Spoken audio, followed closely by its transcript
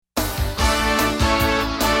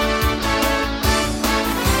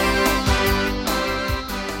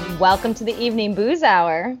Welcome to the Evening Booze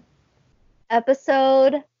Hour.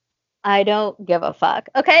 Episode, I don't give a fuck.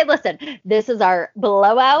 Okay, listen, this is our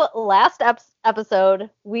blowout last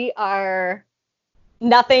episode. We are...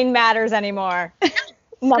 Nothing matters anymore.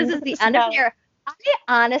 This is the end of the year. I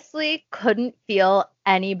honestly couldn't feel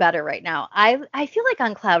any better right now. I feel like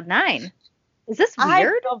on cloud nine. Is this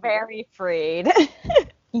weird? I feel very freed.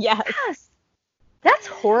 Yes. That's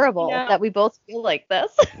horrible that we both feel like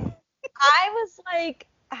this. I was like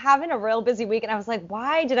having a real busy week and I was like,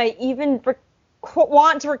 why did I even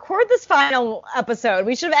want to record this final episode?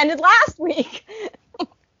 We should have ended last week.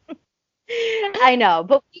 I know,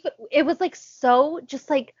 but it was like such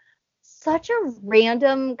a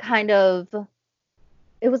random kind of,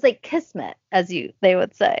 it was like kismet, as they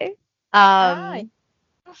would say.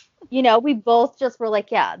 We both just were like,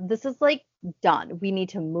 yeah, this is like done. We need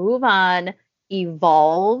to move on,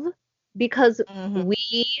 evolve, because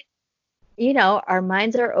we, our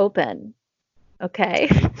minds are open. Okay.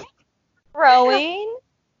 Growing.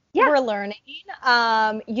 Yeah. We're learning.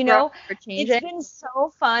 It's been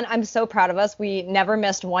so fun. I'm so proud of us. We never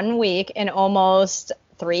missed 1 week in almost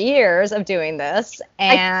 3 years of doing this.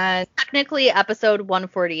 And technically episode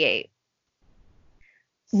 148.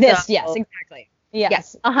 Yes, exactly.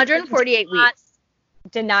 Yes. 148 weeks.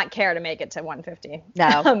 Did not care to make it to 150.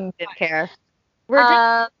 No, didn't care.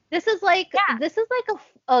 This is like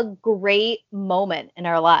a great moment in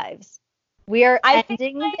our lives. We are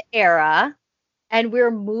ending the era and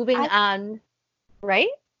we're moving on, right?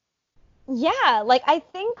 Yeah, I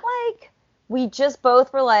think we just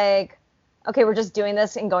both were like, okay, we're just doing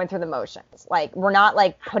this and going through the motions. We're not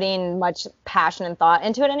putting much passion and thought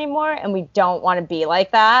into it anymore, and we don't want to be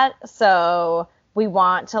like that. So we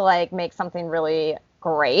want to make something really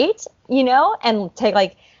great, and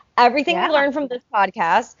take everything we learned from this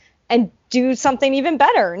podcast and do something even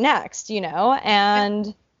better next,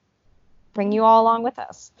 and bring you all along with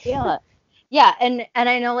us. Yeah. Yeah, and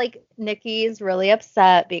I know Nikki's really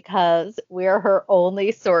upset because we're her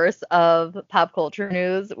only source of pop culture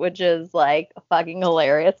news, which is fucking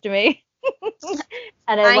hilarious to me.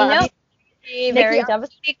 And I love you. Very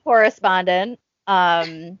Nikki, correspondent.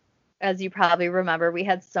 As you probably remember, we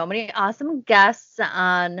had so many awesome guests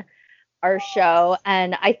on our show,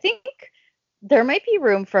 and I think there might be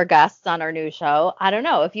room for guests on our new show. I don't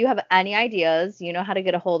know. If you have any ideas, you know how to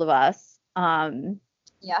get a hold of us.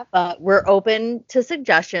 Yeah. But we're open to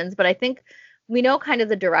suggestions, but I think we know kind of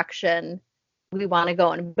the direction we want to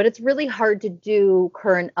go in. But it's really hard to do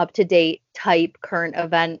current up-to-date type current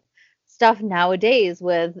event stuff nowadays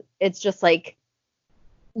with it's just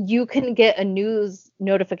you can get a news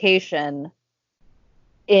notification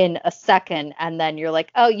in a second and then you're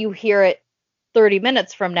like, oh, you hear it 30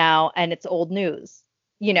 minutes from now and it's old news,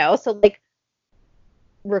 So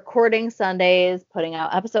recording Sundays, putting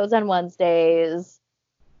out episodes on Wednesdays,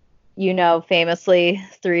 famously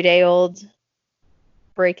 3-day-old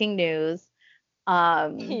breaking news.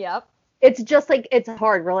 Yep. It's just it's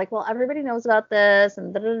hard. We're well, everybody knows about this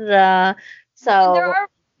and da-da-da-da. So there are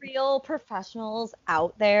real professionals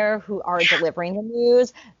out there who are delivering the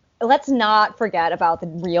news. Let's not forget about the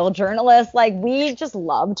real journalists. We just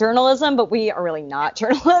love journalism, but we are really not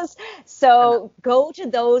journalists. So go to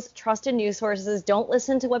those trusted news sources. Don't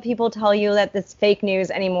listen to what people tell you that it's fake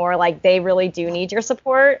news anymore. They really do need your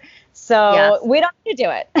support. So we don't need to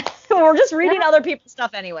do it. We're just reading other people's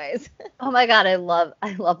stuff anyways. Oh my God, I love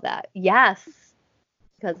that. Yes.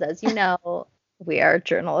 Because as you know, we are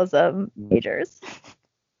journalism majors.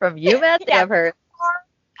 From UMass Amherst.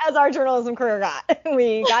 As our journalism career got.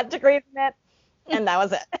 We got degrees in it, and that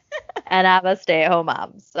was it. And I'm a stay-at-home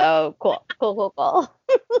mom, so cool.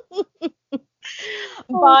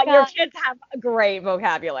 But your kids have a great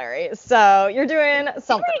vocabulary, so you're doing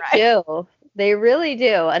something right. They really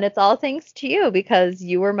do, and it's all thanks to you because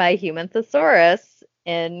you were my human thesaurus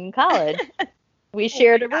in college. We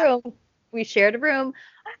shared a room.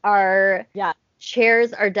 Our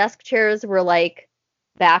chairs, our desk chairs were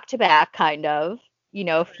back to back, kind of.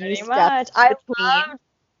 A few steps between. I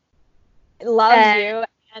loved you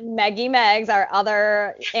and Meggie Meggs, our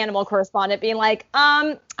other animal correspondent, being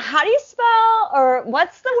how do you spell or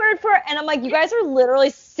what's the word for it? And I'm like, you guys are literally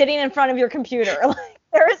sitting in front of your computer.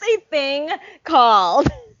 There is a thing called.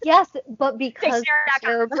 Yes, but because we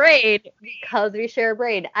share a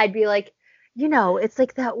brain, I'd be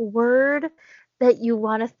it's that word that you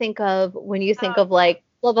want to think of when you think of blah,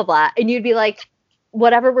 blah, blah. And you'd be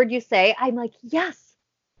whatever word you say, I'm yes,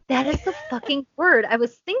 that is the fucking word I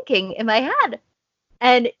was thinking in my head.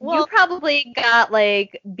 And you probably got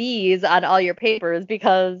B's on all your papers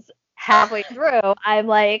because halfway through, I'm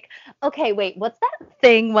like, okay, wait, what's that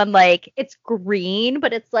thing when like it's green,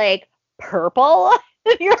 but it's like purple?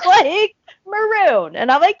 And you're like, maroon.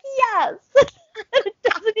 And I'm like, yes. It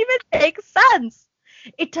doesn't even make sense.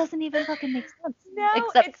 It doesn't even fucking make sense. No,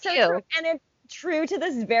 Except it's so you. true. And it's true to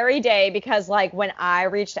this very day because, like, when I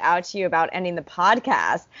reached out to you about ending the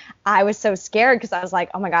podcast, I was so scared because I was like,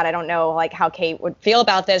 oh my God, I don't know, like, how Kate would feel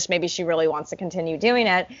about this. Maybe she really wants to continue doing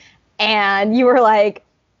it. And you were like,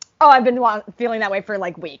 oh, I've been feeling that way for,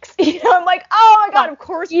 like, weeks. I'm like, oh my God, of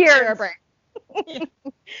course years. Years.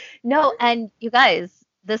 No, and you guys,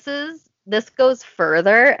 this goes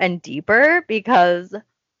further and deeper because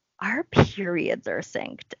our periods are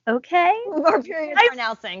synced, okay? Our periods are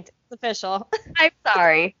now synced. It's official. I'm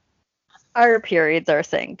sorry. Our periods are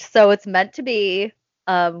synced. So it's meant to be.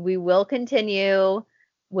 We will continue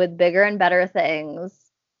with bigger and better things.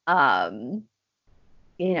 Yeah.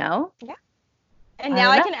 And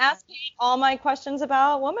now I can ask Kate all my questions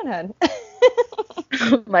about womanhood.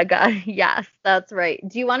 Oh my God. Yes, that's right.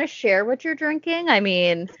 Do you want to share what you're drinking? I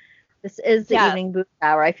mean, this is the evening booze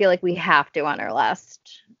hour. I feel like we have to on our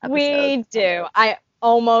last episode. We do. I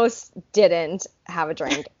almost didn't have a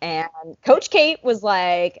drink. And Coach Kate was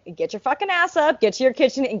like, get your fucking ass up, get to your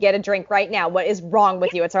kitchen and get a drink right now. What is wrong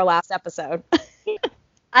with you? It's our last episode.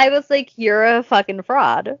 I was like, you're a fucking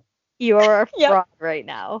fraud. You're a fraud right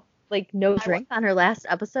now. Like, no drink on her last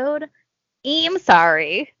episode? I'm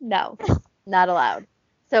sorry. No, not allowed.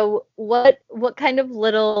 So what kind of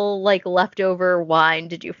little, like, leftover wine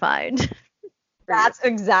did you find? That's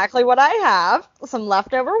exactly what I have. Some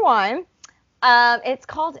leftover wine. It's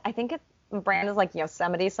called, I think the brand is like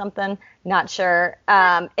Yosemite something. Not sure.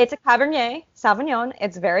 It's a Cabernet Sauvignon.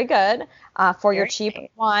 It's very good for your cheap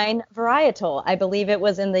wine varietal. I believe it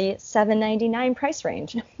was in the $7.99 price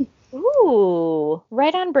range. Ooh,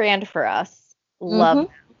 right on brand for us. Love that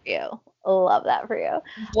for you. Love that for you.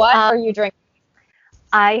 What are you drinking?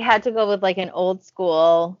 I had to go with like an old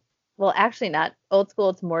school. Well, actually not old school.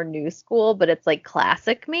 It's more new school, but it's like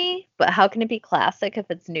classic me. But how can it be classic if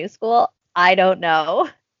it's new school? I don't know.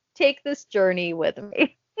 Take this journey with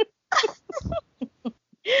me.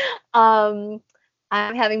 I'm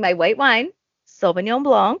having my white wine, Sauvignon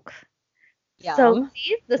Blanc. Yum. So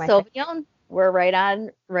see, the Sauvignon, we're right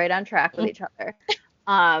on track with each other.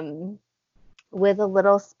 With a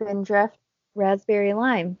little Spindrift raspberry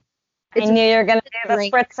lime. I knew you were gonna do the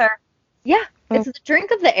spritzer. Yeah, it's the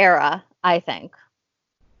drink of the era, I think.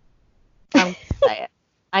 I'm gonna say it.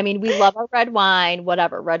 I mean, we love our red wine,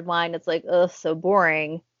 whatever. Red wine, it's like, ugh, so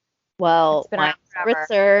boring. Well, wine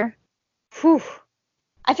spritzer. Whew.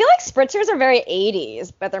 I feel like spritzers are very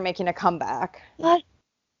 80s, but they're making a comeback. But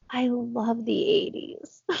I love the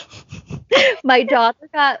 80s. My daughter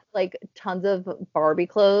got like tons of Barbie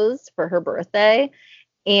clothes for her birthday.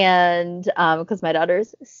 And because my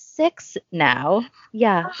daughter's 6 now.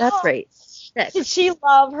 Yeah, that's right. 6. Did she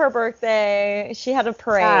love her birthday? She had a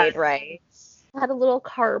parade, right? Had a little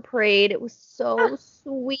car parade. It was so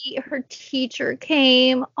sweet. Her teacher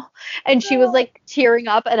came and she was like tearing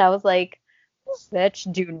up and I was like,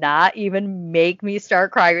 bitch, do not even make me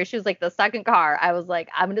start crying. She was like, the second car. I was like,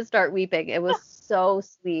 I'm gonna start weeping. It was so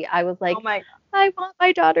sweet. I was like, oh my God. I want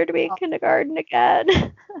my daughter to be in kindergarten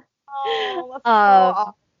again. Oh, that's so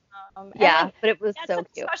awesome. Yeah, but it was so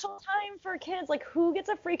cute. Special time for kids. Like, who gets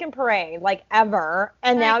a freaking parade, like, ever?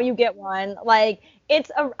 And now you get one. Like,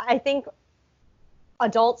 I think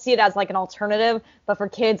adults see it as like an alternative, but for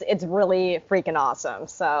kids, it's really freaking awesome.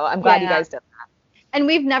 So I'm glad you guys did that. And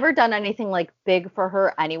we've never done anything like big for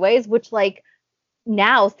her anyways, which like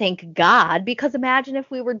now, thank God, because imagine if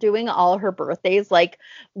we were doing all her birthdays like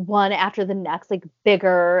one after the next, like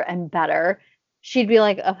bigger and better. She'd be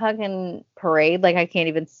like, a fucking parade. Like, I can't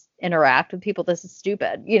even interact with people. This is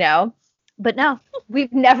stupid, you know? But no,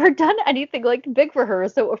 we've never done anything like big for her.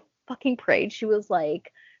 So a fucking parade. She was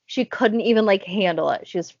like, she couldn't even like handle it.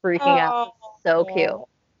 She was freaking out. So cute.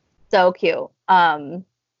 So cute.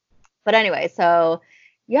 But anyway, so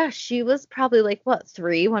yeah, she was probably like, what,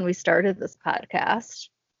 3 when we started this podcast?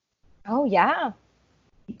 Oh, yeah.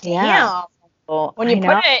 Damn. Well, when you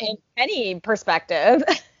put it in penny perspective.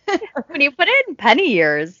 When you put it in penny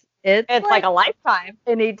years, it's like a lifetime.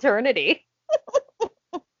 An eternity.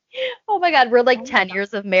 Oh my God, we're like 10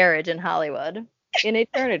 years of marriage in Hollywood. In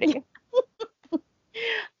eternity.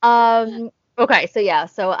 Okay, so yeah,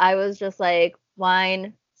 so I was just like,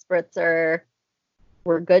 wine, spritzer,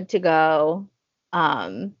 we're good to go.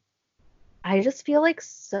 I just feel like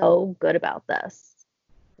so good about this,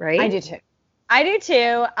 right? I do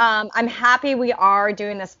too. I'm happy we are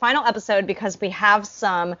doing this final episode because we have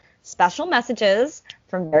some special messages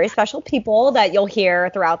from very special people that you'll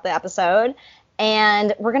hear throughout the episode.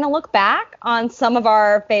 And we're going to look back on some of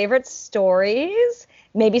our favorite stories,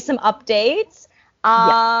 maybe some updates.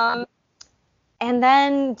 And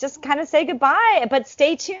then just kind of say goodbye, but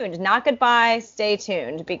stay tuned. Not goodbye, stay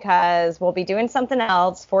tuned, because we'll be doing something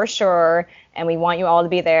else for sure, and we want you all to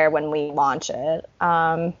be there when we launch it.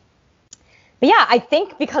 But yeah, I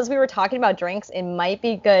think because we were talking about drinks, it might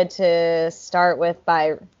be good to start with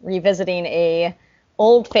by revisiting a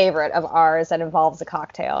old favorite of ours that involves a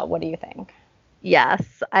cocktail. What do you think?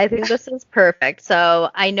 Yes, I think this is perfect. So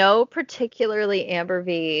I know particularly Amber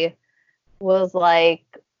V was like,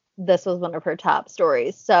 this was one of her top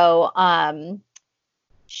stories. So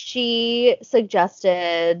she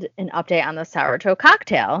suggested an update on the sourdough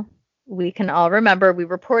cocktail. We can all remember we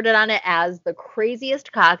reported on it as the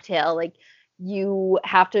craziest cocktail. Like, you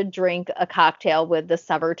have to drink a cocktail with the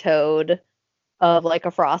severed toad of like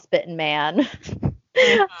a frostbitten man.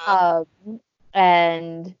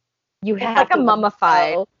 And you have like to a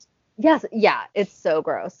mummified. Yes, yeah, it's so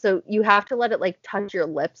gross. So you have to let it like touch your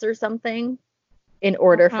lips or something in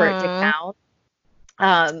order for it to count.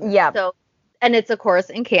 Yeah. So, and it's of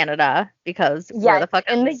course in Canada, because where the fuck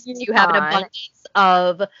in else do you have an abundance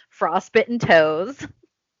of frostbitten toes?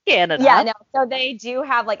 Canada. Yeah, no. So they do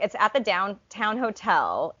have, like, it's at the Downtown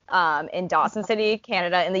Hotel in Dawson City,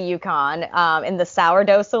 Canada, in the Yukon, in the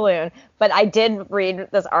Sourdough Saloon. But I did read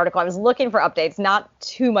this article. I was looking for updates, not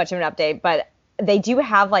too much of an update, but they do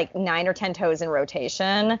have like 9 or 10 toes in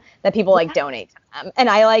rotation that people like donate to them. And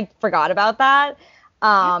I like forgot about that.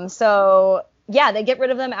 So yeah, they get rid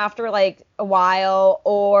of them after like a while,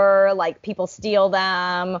 or like people steal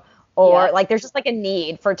them, or like there's just like a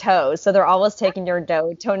need for toes. So they're always taking your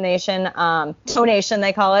donation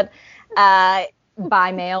they call it,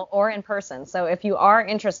 by mail or in person. So if you are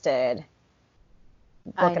interested,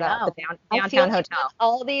 look it up. The Downtown Hotel.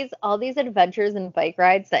 Like all these adventures and bike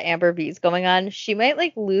rides that Amber V's going on, she might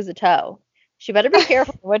like lose a toe. She better be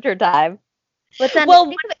careful in winter time. But then, well,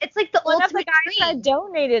 it's like the one of the guys that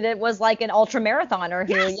donated it was like an ultra marathoner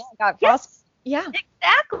who got frost. Yeah,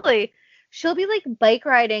 exactly. She'll be like bike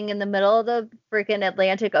riding in the middle of the freaking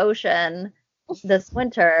Atlantic Ocean this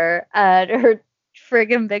winter, and her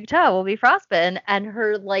friggin' big toe will be frostbitten, and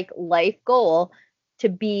her like life goal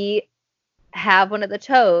to have one of the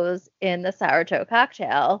toes in the sourdough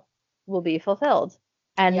cocktail will be fulfilled.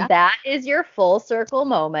 And that is your full circle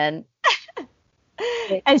moment.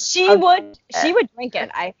 And she would drink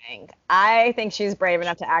it, I think. I think she's brave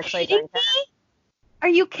enough to actually drink it. Are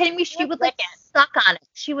you kidding me? She would like suck on it.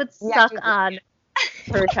 She would suck on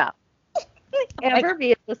her toe. Amber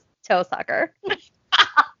V is a toe sucker.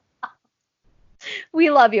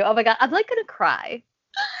 We love you. Oh my God. I'm like going to cry.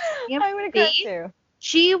 I'm going to cry too.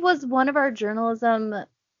 She was one of our journalism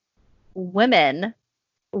women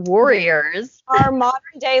warriors. Our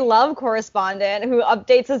modern day love correspondent who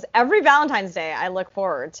updates us every Valentine's Day. I look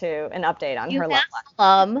forward to an update on her love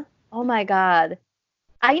life. Oh my God.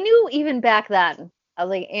 I knew even back then. I was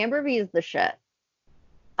like, Amber V is the shit.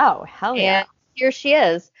 Oh, hell yeah. And here she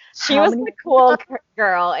is. She was the cool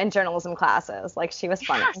girl in journalism classes. Like, she was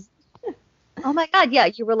funny. Yes. Oh my God, yeah.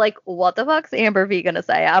 You were like, what the fuck's Amber V gonna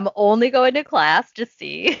say? I'm only going to class to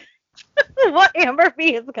see what Amber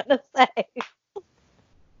V is gonna say.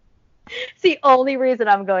 It's the only reason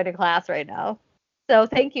I'm going to class right now. So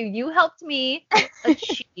thank you. You helped me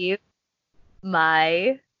achieve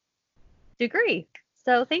my degree.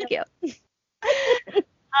 So thank you.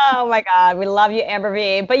 Oh my God, we love you, Amber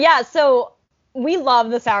V. But yeah, so we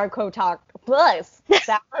love the sourdough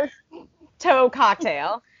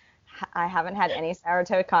cocktail. I haven't had any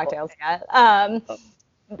sourdough cocktails yet.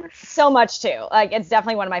 So much too. Like, it's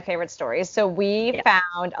definitely one of my favorite stories. So we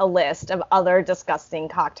found a list of other disgusting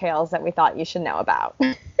cocktails that we thought you should know about.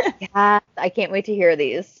 Yeah, I can't wait to hear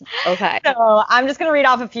these. Okay. So I'm just gonna read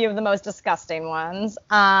off a few of the most disgusting ones.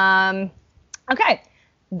 Okay.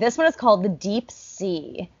 This one is called the Deep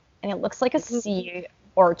Sea, and it looks like a sea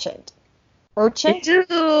urchin.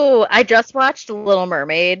 Ooh, I just watched Little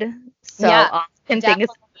Mermaid, so I can think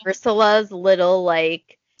it's Ursula's little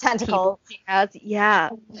like tentacle she has.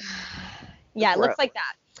 Yeah, it looks like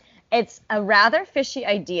that. It's a rather fishy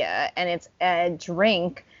idea, and it's a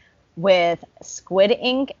drink with squid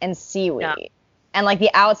ink and seaweed. Yeah. And like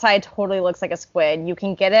the outside totally looks like a squid. You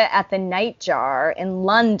can get it at the Nightjar in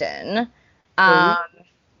London.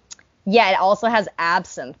 Yeah, it also has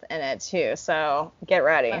absinthe in it too, so get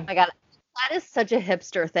ready. Oh my God, that is such a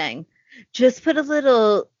hipster thing. Just put a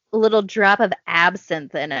little drop of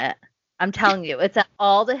absinthe in it. I'm telling you, it's at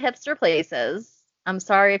all the hipster places. I'm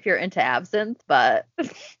sorry if you're into absinthe, but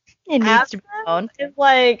It needs to be known. Is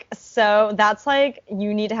like, so that's like,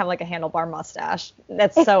 you need to have like a handlebar mustache.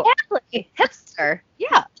 That's so Exactly. Hipster.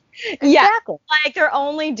 Yeah. yeah, Exactly. like they're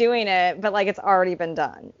only doing it, but like it's already been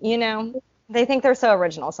done, you know? They think they're so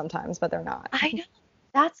original sometimes, but they're not. I know.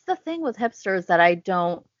 That's the thing with hipsters that I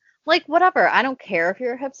don't like. Whatever. I don't care if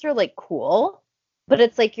you're a hipster, like cool, but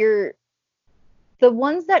it's like you're the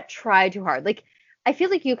ones that try too hard. Like I feel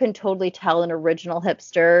like you can totally tell an original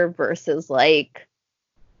hipster versus like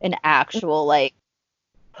an actual like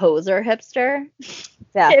poser hipster,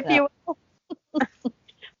 if you will.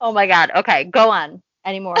 Oh my God. Okay, go on.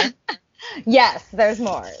 Any more? Yes, there's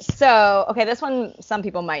more. So, okay, this one some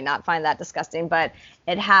people might not find that disgusting, but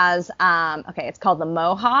it has okay, it's called the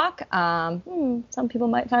Mohawk. Some people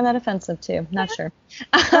might find that offensive too. Not sure.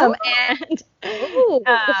 And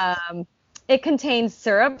it contains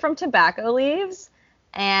syrup from tobacco leaves,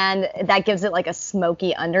 and that gives it like a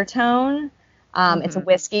smoky undertone. It's a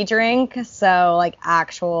whiskey drink, so like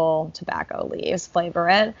actual tobacco leaves flavor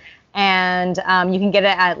it, and you can get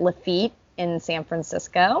it at Lafite in San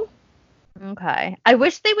Francisco. Okay. I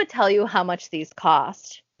wish they would tell you how much these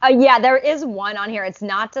cost. Yeah, there is one on here. It's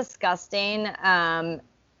not disgusting, but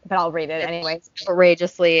I'll read it anyways.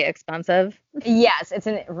 Outrageously expensive. Yes, it's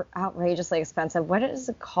an outrageously expensive. What is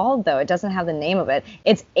it called, though? It doesn't have the name of it.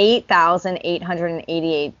 It's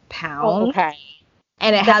 8,888 pounds. Okay.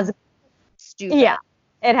 And it has stupid. Yeah,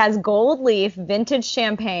 it has gold leaf, vintage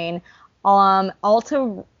champagne,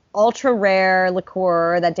 ultra rare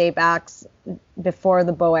liqueur that date back before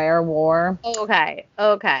the Boer War. Okay.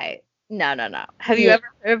 No. Have you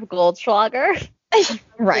ever heard of Goldschlager?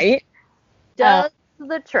 Right. Does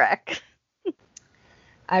the trick.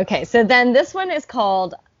 Okay, so then this one is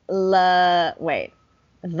called the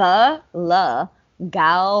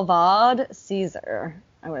Galvaude Caesar,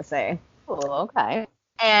 I would say. Oh, okay.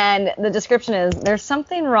 And the description is, there's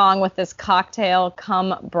something wrong with this cocktail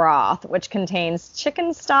cum broth, which contains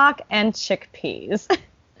chicken stock and chickpeas.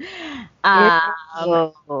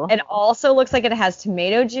 It also looks like it has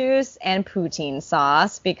tomato juice and poutine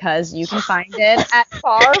sauce, because you can find it at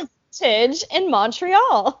Bar Vintage in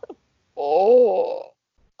Montreal. Oh.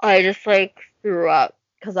 I just like threw up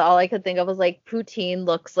because all I could think of was like poutine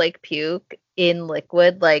looks like puke in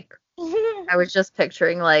liquid. Like I was just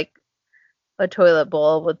picturing like a toilet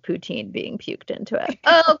bowl with poutine being puked into it.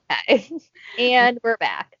 Okay. And we're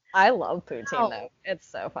back. I love poutine though. It's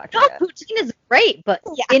so fucking No, good. poutine is great, but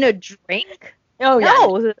in a drink? Oh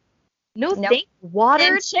yeah. No, thank water.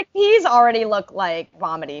 And chickpeas already look like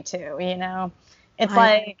vomity too, you know? It's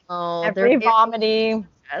like every vomity.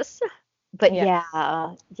 Yes. But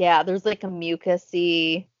yeah, there's like a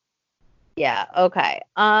mucusy. Yeah, okay.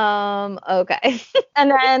 Okay.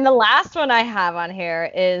 And then the last one I have on here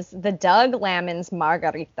is the Doug Lammons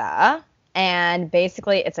Margarita. And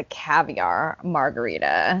basically it's a caviar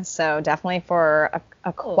margarita. So definitely for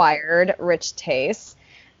acquired rich taste.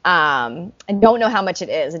 I don't know how much it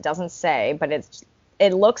is. It doesn't say, but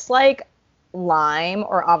it looks like lime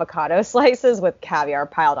or avocado slices with caviar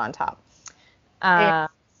piled on top.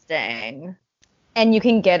 Interesting. And you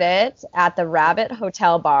can get it at the Rabbit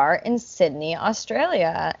Hotel Bar in Sydney,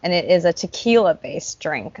 Australia. And it is a tequila-based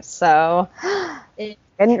drink. So,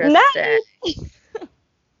 interesting.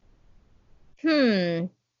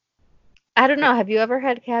 I don't know. Have you ever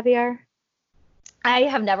had caviar? I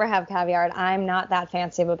have never had caviar, and I'm not that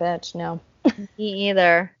fancy of a bitch, no. Me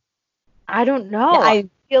either. I don't know. Yeah, I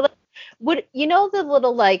feel like, you know the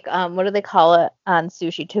little like, what do they call it on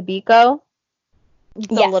sushi? Tobiko?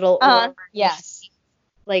 The little yes.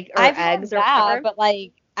 Like, or I've eggs had or that, whatever. but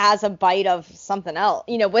like as a bite of something else,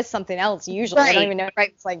 you know, with something else usually. I don't even know.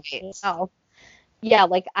 Right. It's like, oh. Yeah,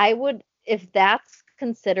 like I would, if that's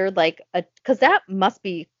considered like because that must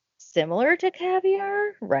be similar to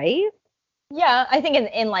caviar, right? Yeah, I think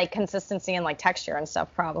in like consistency and like texture and stuff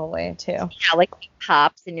probably too. Yeah, like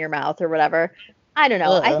pops in your mouth or whatever. I don't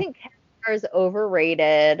know. I think caviar is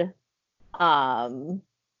overrated.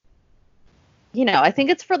 You know, I think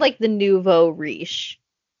it's for like the nouveau riche.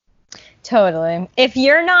 Totally. If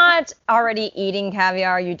you're not already eating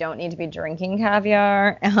caviar, you don't need to be drinking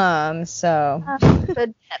caviar. So Good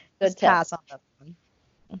tip. Good tip. Pass on that one.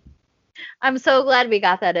 I'm so glad we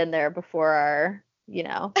got that in there before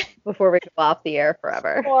before we go off the air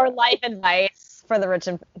forever. Or life advice for the rich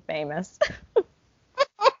and famous.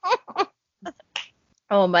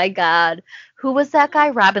 Oh my God. Who was that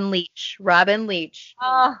guy? Robin Leach.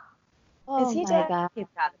 Is he dead? God. He's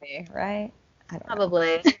gotta be, right? I don't know.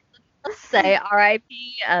 Probably. Let's say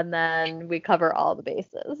R.I.P. and then we cover all the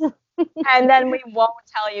bases. And then we won't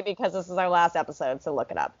tell you because this is our last episode, so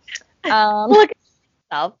look it up. Look,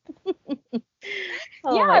 myself.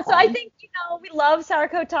 Oh Yeah, my so I God. think, we love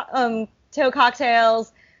toe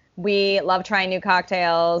cocktails. We love trying new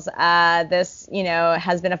cocktails. This,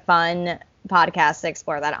 has been a fun podcast to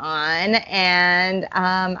explore that on. And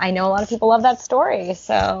I know a lot of people love that story.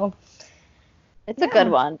 So, It's a good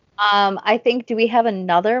yeah. one. I think, do we have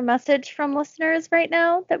another message from listeners right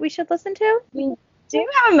now that we should listen to? We do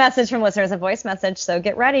have a message from listeners, a voice message. So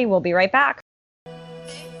get ready. We'll be right back.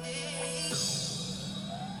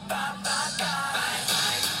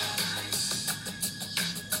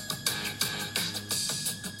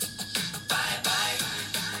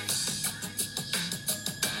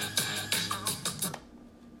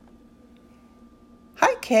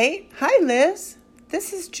 Hi, Kate. Hi, Liz.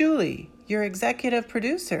 This is Julie, your executive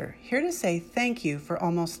producer, here to say thank you for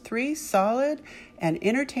almost 3 solid and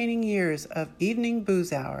entertaining years of Evening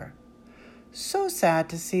Booze Hour. So sad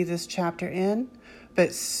to see this chapter end,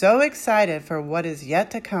 but so excited for what is yet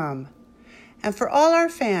to come. And for all our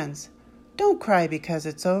fans, don't cry because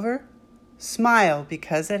it's over. Smile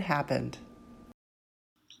because it happened.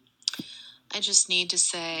 I just need to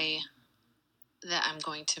say that I'm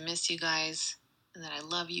going to miss you guys and that I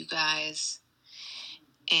love you guys.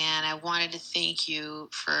 And I wanted to thank you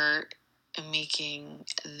for making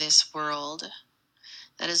this world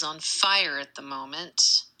that is on fire at the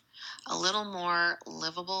moment a little more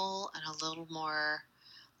livable and a little more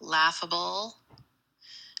laughable.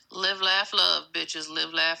 Live, laugh, love, bitches.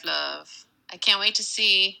 Live, laugh, love. I can't wait to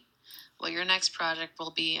see what your next project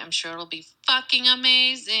will be. I'm sure it'll be fucking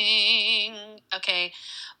amazing. Okay,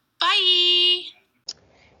 bye.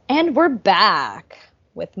 And we're back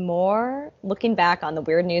with more looking back on the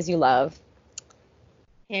weird news you love.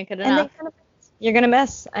 Can't get And enough. you're going to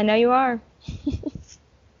miss. I know you are.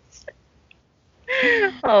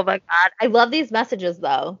 Oh my God. I love these messages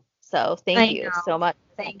though. So I thank you know. so much.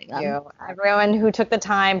 for Thank sending them. you. Everyone who took the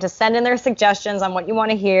time to send in their suggestions on what you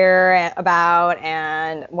want to hear about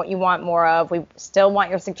and what you want more of. We still want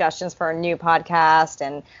your suggestions for a new podcast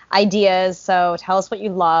and ideas. So tell us what you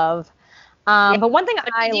love. Yeah. But one thing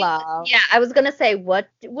I love. Yeah, I was gonna say, what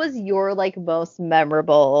was your most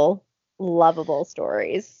memorable, lovable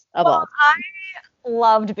stories of all? I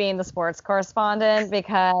loved being the sports correspondent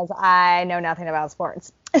because I know nothing about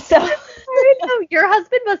sports. So I know, your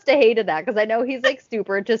husband must have hated that because I know he's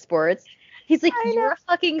super into sports. He's like, you're a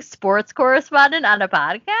fucking sports correspondent on a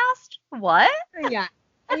podcast? What? yeah.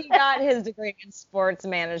 He got his degree in sports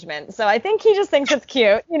management. So I think he just thinks it's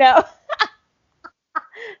cute,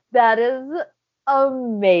 That is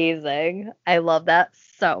amazing. I love that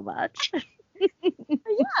so much.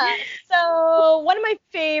 Yeah. So one of my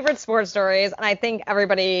favorite sports stories, and I think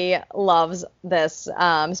everybody loves this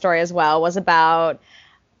story as well, was about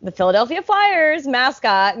the Philadelphia Flyers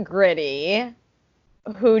mascot, Gritty,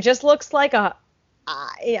 who just looks like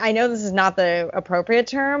I know this is not the appropriate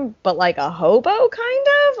term, but like a hobo, kind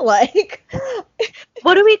of. Like,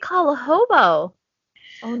 what do we call a hobo?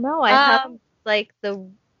 Oh, no, I have the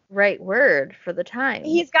right word for the time.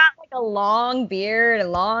 He's got like a long beard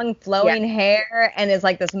and long flowing hair and is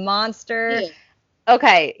like this monster.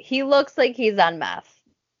 Okay, he looks like he's on meth.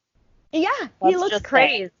 Yeah, he looks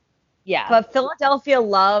crazy. Yeah. But Philadelphia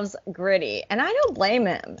loves Gritty, and I don't blame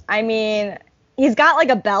him. I mean, he's got like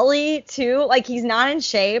a belly too. Like, he's not in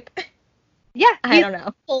shape. Yeah, I don't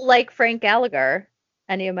know. Like Frank Gallagher.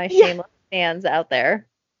 Any of my shameless fans out there.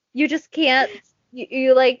 You just can't,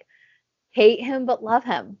 you hate him but love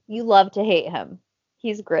him. You love to hate him.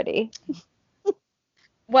 He's Gritty.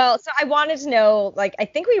 Well, so I wanted to know, I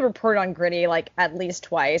think we reported on Gritty at least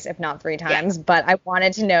twice, if not 3 times, but I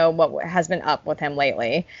wanted to know what has been up with him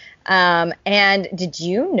lately. And did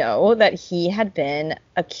you know that he had been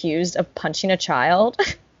accused of punching a child?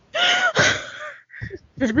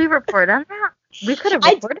 Did we report on that? We could have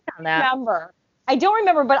reported on that. I don't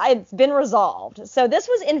remember, but it's been resolved. So this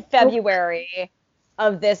was in February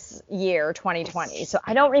of this year, 2020. So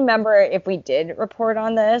I don't remember if we did report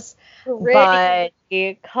on this. But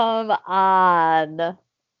come on.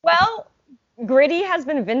 Well, Gritty has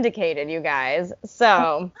been vindicated, you guys.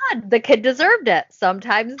 So the kid deserved it.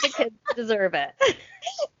 Sometimes the kids deserve it.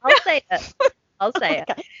 I'll say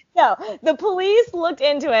it. No, the police looked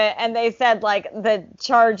into it and they said the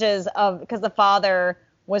charges because the father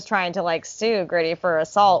was trying to sue Gritty for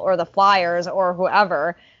assault or the Flyers or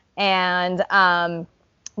whoever. And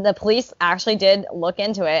the police actually did look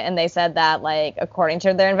into it, and they said that, according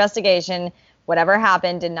to their investigation, whatever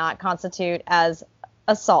happened did not constitute as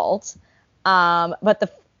assault. But the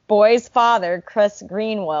boy's father, Chris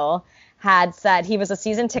Greenwell, had said he was a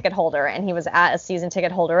season ticket holder, and he was at a season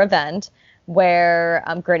ticket holder event where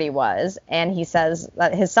Gritty was. And he says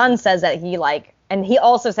that his son says that he, and he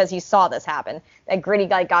also says he saw this happen, that Gritty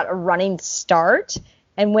like got a running start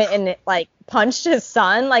and went and like punched his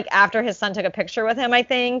son like after his son took a picture with him, I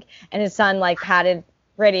think, and his son like patted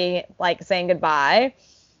Gritty like saying goodbye.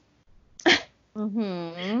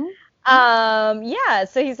 Mm-hmm. Yeah,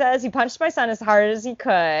 so he says he punched my son as hard as he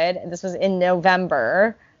could, and this was in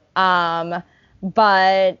November.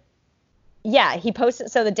 But yeah, he posted,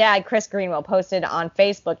 so the dad, Chris Greenwell, posted on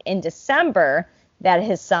Facebook in December that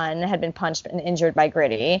his son had been punched and injured by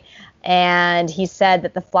Gritty, and he said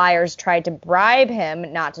that the Flyers tried to bribe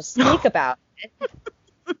him not to speak about it.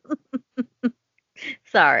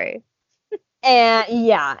 Sorry. And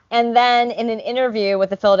yeah, and then in an interview with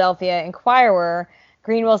the Philadelphia Inquirer,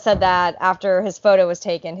 Greenwell said that after his photo was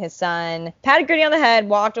taken, his son patted Gritty on the head,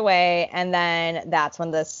 walked away, and then that's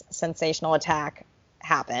when this sensational attack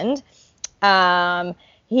happened.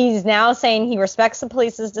 He's now saying he respects the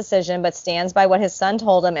police's decision, but stands by what his son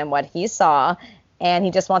told him and what he saw, and he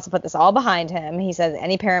just wants to put this all behind him. He says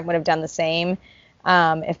any parent would have done the same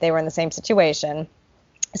if they were in the same situation.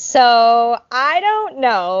 So I don't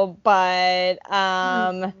know, but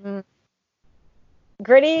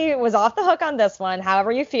Gritty was off the hook on this one.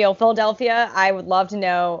 However you feel, Philadelphia, I would love to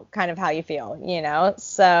know kind of how you feel, you know?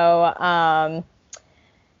 So,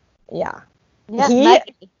 yeah.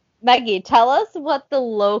 Maggie, tell us what the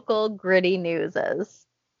local Gritty news is,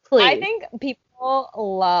 please. I think people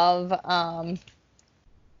love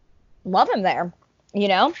him there, you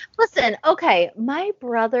know? Listen, okay, my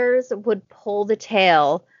brothers would pull the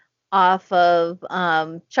tail off of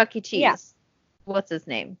Chuck E. Cheese. Yeah. What's his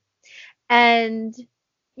name? And,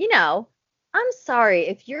 you know, I'm sorry,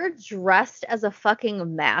 if you're dressed as a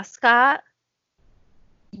fucking mascot,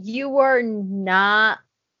 you are not,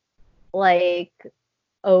 like,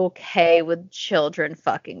 okay with children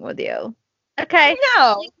fucking with you. Okay?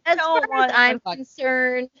 No. Like, as far as I'm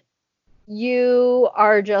concerned, you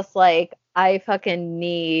are just like, I fucking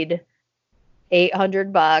need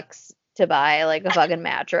 $800 to buy, like, a fucking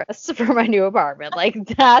mattress for my new apartment. Like,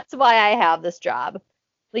 that's why I have this job.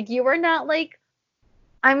 Like, you are not, like,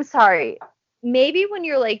 I'm sorry. Maybe when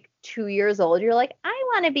you're, like, 2 years old, you're like, I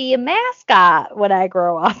want to be a mascot when I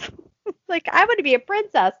grow up. Like, I want to be a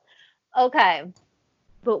princess. Okay.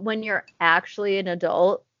 But when you're actually an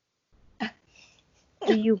adult,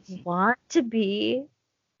 do you want to be?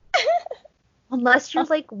 Unless you're,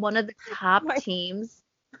 like, one of the top teams.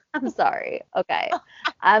 I'm sorry. Okay.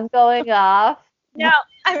 I'm going off. No,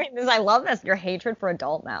 I mean, I love this, your hatred for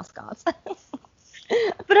adult mascots.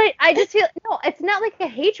 But I just feel, no, it's not like a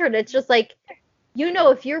hatred. It's just like, you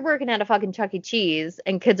know, if you're working at a fucking Chuck E. Cheese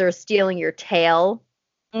and kids are stealing your tail,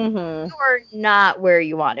 you are not where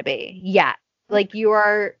you want to be yet. Like, you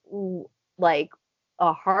are, like,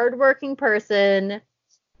 a hardworking person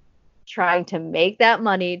trying to make that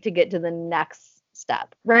money to get to the next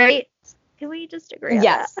step, right? Can we just agree on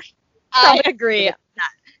yes, that? I agree.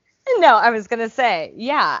 No, I was going to say,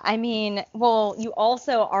 yeah, I mean, well, you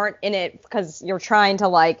also aren't in it because you're trying to,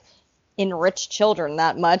 like, enrich children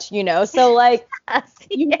that much, you know? So, like,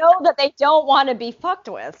 you know that they don't want to be fucked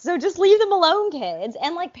with. So just leave them alone, kids.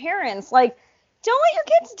 And, like, parents, like, don't let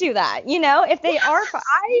your kids do that, you know? If they are,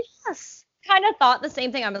 I kind of thought the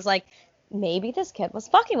same thing. I was like, maybe this kid was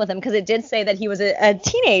fucking with him because it did say that he was a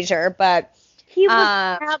teenager, but he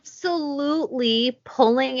was absolutely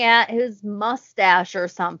pulling at his mustache or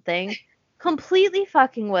something, completely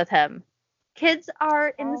fucking with him. Kids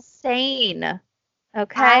are insane.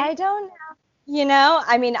 Okay? I don't know. You know,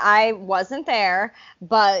 I mean, I wasn't there,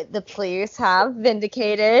 but the police have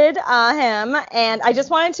vindicated him. And I just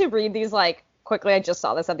wanted to read these, like, quickly. I just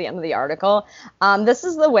saw this at the end of the article. This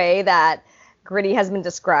is the way that Gritty has been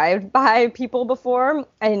described by people before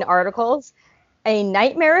in articles. A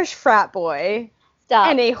nightmarish frat boy,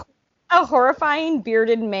 and a horrifying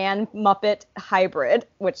bearded man Muppet hybrid,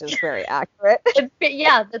 which is very accurate.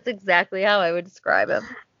 Yeah, that's exactly how I would describe him.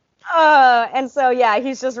 And so, yeah,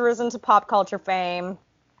 he's just risen to pop culture fame.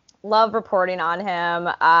 Love reporting on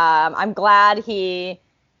him. I'm glad he,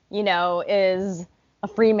 you know, is a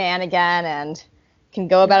free man again and can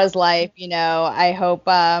go about his life. You know, I hope,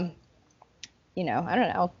 you know, I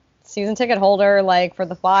don't know, season ticket holder, like, for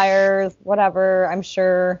the Flyers, whatever. I'm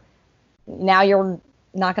sure now you're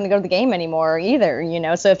not going to go to the game anymore either, you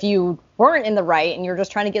know. So if you weren't in the right and you're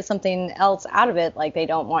just trying to get something else out of it, like, they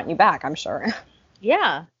don't want you back, I'm sure.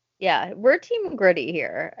 Yeah. Yeah. We're Team Gritty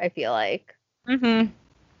here, I feel like.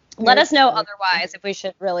 Let us know otherwise if we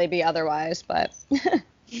should really be otherwise, but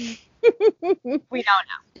we don't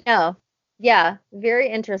know. No. Yeah, very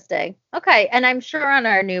interesting. Okay, and I'm sure on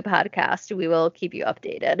our new podcast we will keep you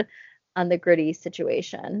updated on the Gritty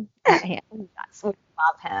situation at hand. Yes, we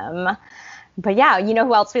love him. But yeah, you know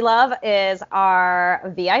who else we love is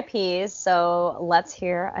our VIPs. So let's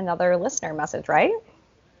hear another listener message, right?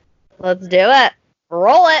 Let's do it.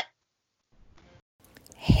 Roll it.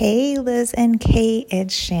 Hey, Liz and Kate,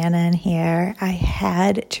 it's Shannon here. I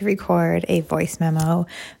had to record a voice memo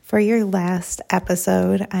for your last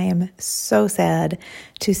episode. I am so sad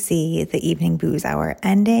to see the Evening Booze Hour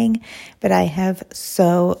ending, but I have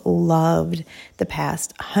so loved the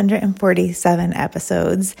past 147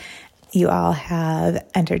 episodes. You all have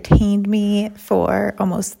entertained me for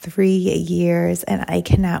almost 3 years, and I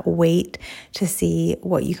cannot wait to see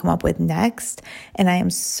what you come up with next. And I am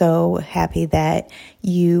so happy that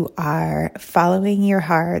you are following your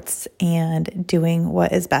hearts and doing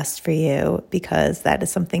what is best for you, because that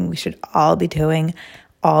is something we should all be doing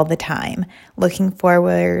all the time. Looking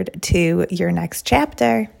forward to your next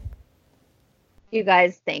chapter. You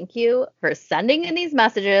guys, thank you for sending in these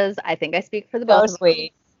messages. I think I speak for the both of us.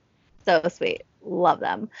 Sweet. So sweet. Love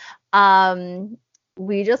them.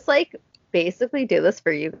 We just basically do this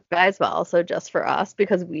for you guys, but also just for us,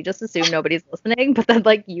 because we just assume nobody's listening, but then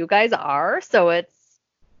you guys are, so it's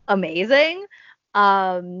amazing.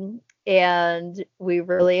 And we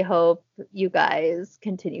really hope you guys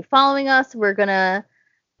continue following us.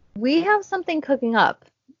 We have something cooking up.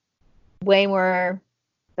 Way more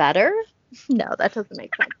better? No, that doesn't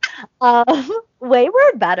make sense. Way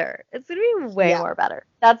more better. It's gonna be way more better.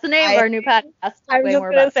 That's the name of our new podcast. I was just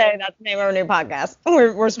gonna say that's the name of our new podcast.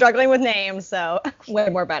 We're struggling with names, so way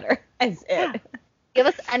more better. That's it. Give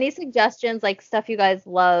us any suggestions, stuff you guys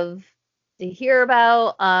love to hear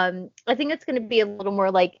about. I think it's gonna be a little more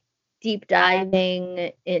deep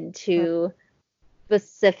diving into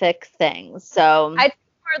specific things. So I think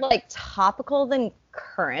more topical than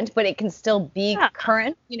current, but it can still be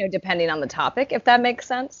current, depending on the topic, if that makes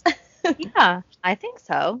sense. Yeah, I think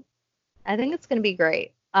so. I think it's going to be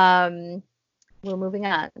great. We're moving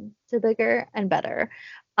on to bigger and better.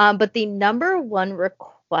 But the number one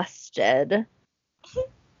requested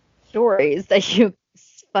stories that you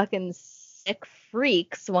fucking sick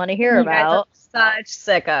freaks want to hear about. Such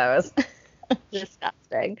sickos.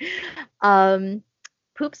 Disgusting.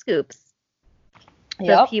 Poop scoops.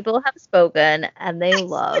 Yep. The people have spoken, and they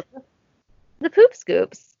love the poop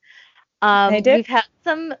scoops. They do. We've had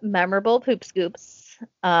some memorable poop scoops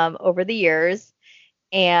over the years,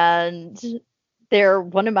 and they're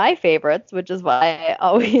one of my favorites, which is why I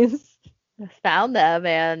always found them.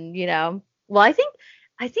 And well, I think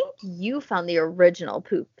you found the original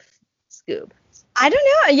poop scoop. I don't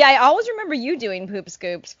know. Yeah, I always remember you doing poop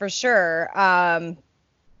scoops for sure.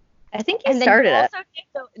 I think you started it.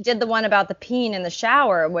 Also did the one about the peeing in the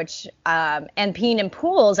shower, which and peeing in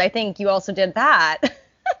pools. I think you also did that.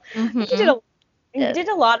 Mm-hmm. You did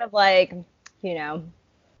a lot of I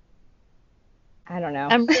don't know.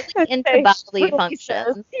 I'm really into bodily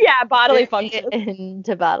functions. Yeah, bodily functions.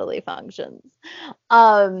 Into bodily functions.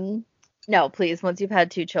 No, please. Once you've had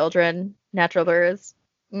 2 children, natural births.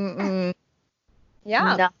 Yeah.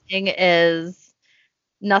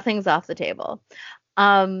 Nothing's off the table.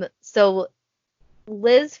 So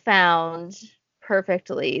Liz found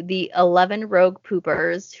perfectly the 11 rogue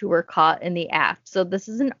poopers who were caught in the act. So this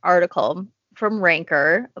is an article from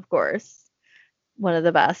Ranker, of course, one of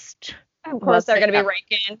the best. Of course, they're going to be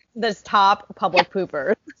ranking this top public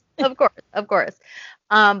poopers. Of course.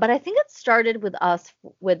 But I think it started with us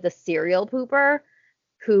with the serial pooper,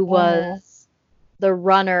 who was the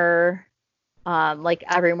runner.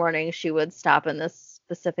 Every morning she would stop in this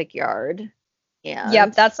specific yard. Yeah.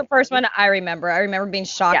 Yep, that's the first one I remember. I remember being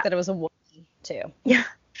shocked that it was a woman too. Yeah.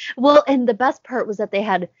 Well, and the best part was that they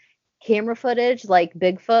had camera footage like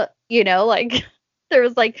Bigfoot, there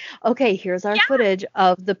was okay, here's our footage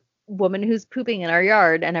of the woman who's pooping in our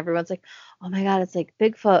yard, and everyone's like, oh my God, it's like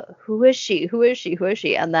Bigfoot. Who is she?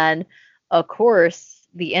 And then, of course,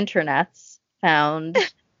 the internets found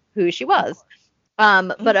who she was.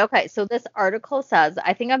 But okay, so this article says,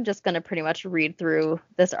 I think I'm just going to pretty much read through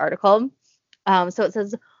this article. So it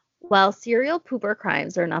says, while serial pooper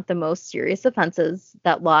crimes are not the most serious offenses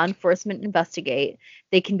that law enforcement investigate,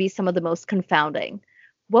 they can be some of the most confounding.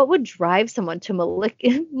 What would drive someone to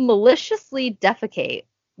maliciously defecate?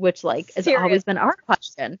 Which has always been our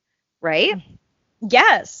question, right?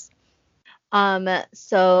 Yes.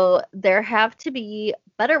 So there have to be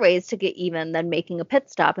better ways to get even than making a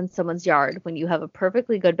pit stop in someone's yard when you have a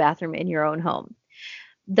perfectly good bathroom in your own home.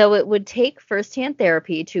 Though it would take firsthand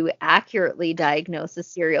therapy to accurately diagnose a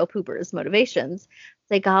serial pooper's motivations,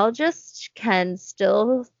 psychologists can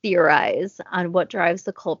still theorize on what drives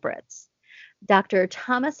the culprits. Dr.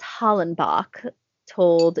 Thomas Hollenbach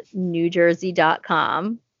told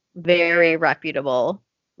NewJersey.com, very reputable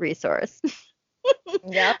resource.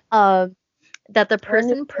 Yep. That the Where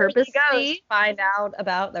New person Jersey goes purposely to find out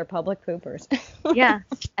about their public poopers. yeah,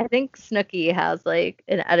 I think Snooki has like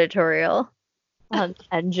an editorial on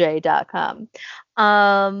NJ.com.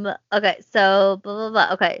 Okay, so blah blah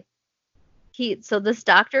blah. Okay. So this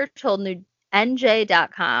doctor told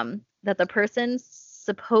NJ.com that the person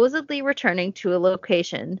supposedly returning to a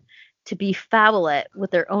location to befoul it with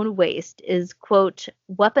their own waste is, quote,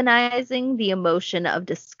 weaponizing the emotion of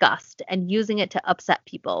disgust and using it to upset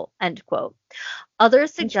people, end quote.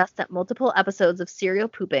 Others suggest that multiple episodes of serial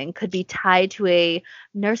pooping could be tied to a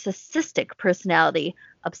narcissistic personality,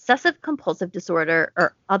 obsessive compulsive disorder,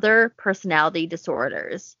 or other personality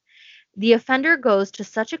disorders. The offender goes to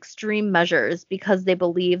such extreme measures because they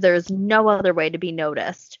believe there is no other way to be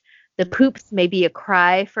noticed. The poops may be a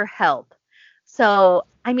cry for help. So,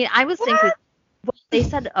 I mean, I was thinking, well, they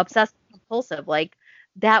said obsessive compulsive, like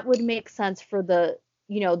that would make sense for the,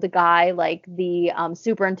 the guy, like the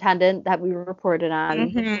superintendent that we reported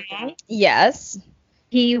on. Mm-hmm. Yes.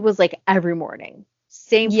 He was like every morning,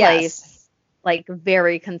 same place, like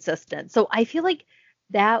very consistent. So I feel like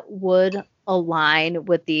that would align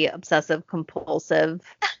with the obsessive compulsive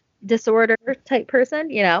disorder type person,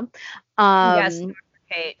 Yes,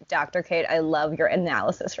 Dr. Kate, I love your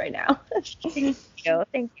analysis right now. Thank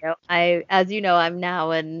you. As you know, I'm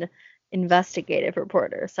now an investigative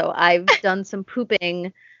reporter, so I've done some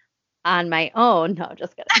pooping on my own. No,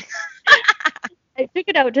 just kidding. I took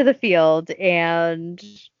it out to the field and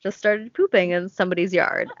just started pooping in somebody's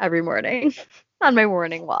yard every morning on my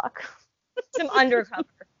morning walk. Some undercover.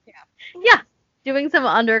 Yeah, doing some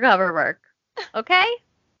undercover work. Okay?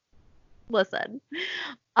 Listen.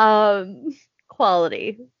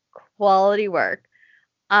 Quality work.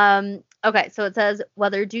 Okay, so it says,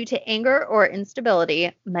 whether due to anger or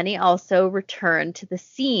instability, many also return to the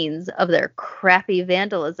scenes of their crappy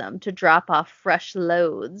vandalism to drop off fresh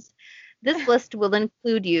loads. This list will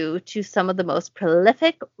include you to some of the most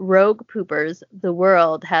prolific rogue poopers the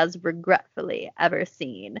world has regretfully ever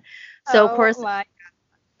seen. So, of course,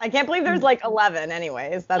 I can't believe there's like 11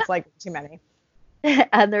 anyways. That's like too many.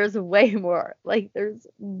 And there's way more. Like, there's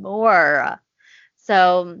more.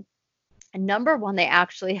 So, number one they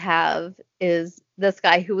actually have is this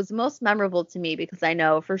guy who was most memorable to me because I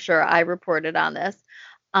know for sure I reported on this.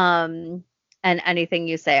 And anything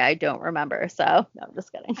you say, I don't remember. So, no, I'm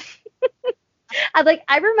just kidding.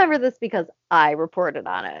 I remember this because I reported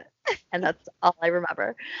on it. And that's all I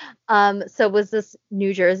remember. So was this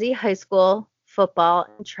New Jersey high school football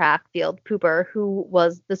and track field pooper who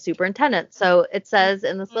was the superintendent. So it says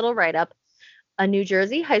in this little write-up, a New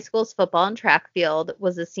Jersey high school's football and track field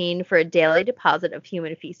was a scene for a daily deposit of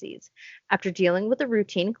human feces. After dealing with a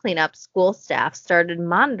routine cleanup, school staff started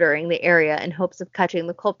monitoring the area in hopes of catching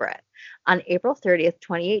the culprit. On April 30th,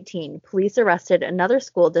 2018, police arrested another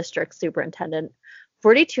school district superintendent,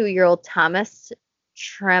 42-year-old Thomas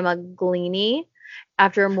Tremaglini,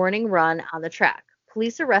 after a morning run on the track.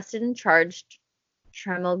 Police arrested and charged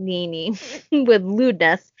Tremaglini with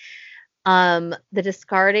lewdness, the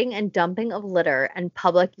discarding and dumping of litter, and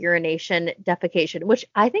public urination defecation, which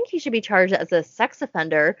I think he should be charged as a sex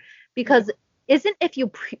offender because isn't if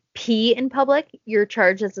you pee in public, you're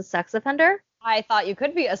charged as a sex offender? I thought you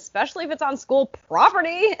could be, especially if it's on school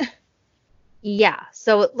property. Yeah,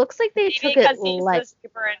 so it looks like they took it because he's the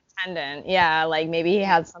superintendent. Yeah, like maybe he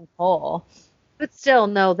had some pull. But still,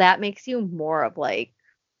 no, that makes you more of like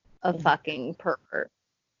a fucking pervert.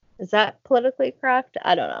 Is that politically correct?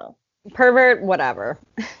 I don't know. Pervert, whatever.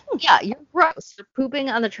 Yeah, you're gross. You're pooping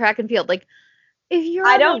on the track and field. Like, if you're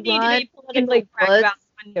I don't need to be politically correct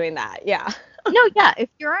about doing that. Yeah. No, yeah. If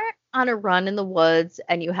you're on a run in the woods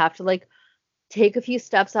and you have to like take a few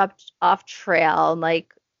steps off trail and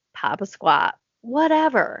like pop a squat,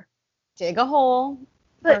 whatever. Dig a hole.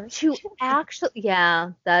 But to actually,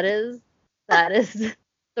 yeah, that is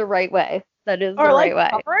the right way. That is the right way.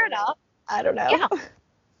 Cover it up. I don't know. Yeah.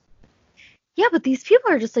 Yeah, but these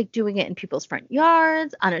people are just like doing it in people's front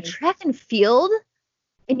yards, on a track and field,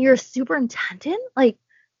 and you're a superintendent? Like,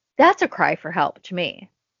 that's a cry for help to me,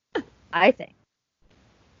 I think.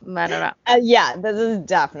 I don't know. Yeah, this is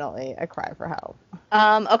definitely a cry for help.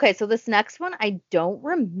 Okay, so this next one I don't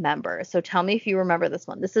remember. So tell me if you remember this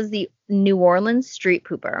one. This is the New Orleans street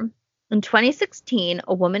pooper. In 2016,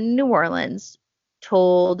 a woman in New Orleans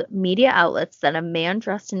told media outlets that a man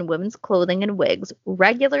dressed in women's clothing and wigs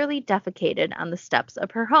regularly defecated on the steps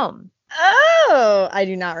of her home. Oh, I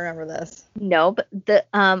do not remember this. No, but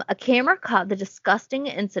a camera caught the disgusting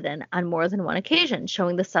incident on more than one occasion,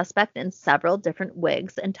 showing the suspect in several different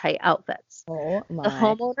wigs and tight outfits. Oh my. The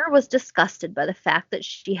homeowner was disgusted by the fact that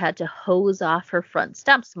she had to hose off her front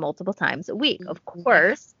steps multiple times a week. Of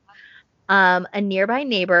course, a nearby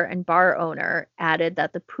neighbor and bar owner added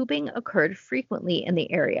that the pooping occurred frequently in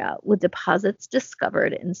the area, with deposits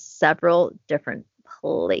discovered in several different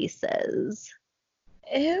places.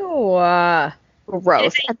 Ew.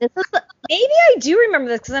 Gross. And this is Maybe I do remember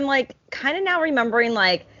this because I'm like kind of now remembering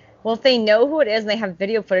like, well, if they know who it is and they have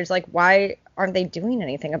video footage, like why aren't they doing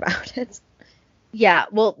anything about it? Yeah,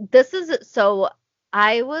 well, this is so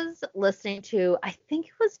I was listening to, I think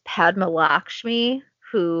it was Padma Lakshmi,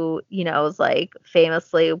 who, you know, is like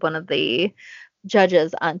famously one of the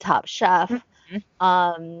judges on Top Chef.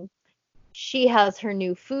 Mm-hmm. She has her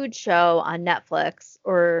new food show on Netflix,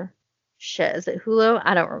 or shit, is it Hulu?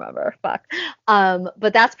 I don't remember. Fuck.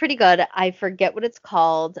 But that's pretty good. I forget what it's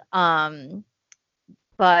called.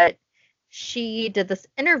 But she did this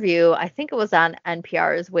interview. I think it was on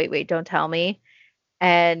NPR's Wait, Don't Tell Me.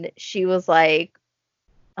 And she was like,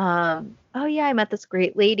 oh yeah, I met this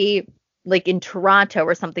great lady like in Toronto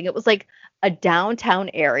or something. It was like a downtown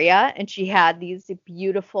area, and she had these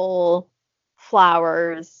beautiful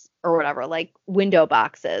flowers or whatever, like window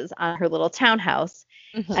boxes on her little townhouse.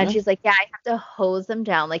 Mm-hmm. And she's like, yeah, I have to hose them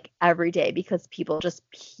down like every day because people just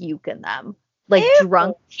puke in them. Like Ew.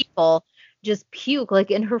 Drunk people just puke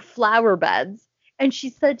like in her flower beds. And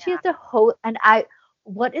she said she has to hose, and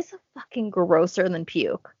what is a fucking grosser than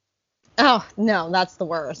puke? Oh, no, that's the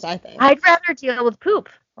worst, I think. I'd rather deal with poop,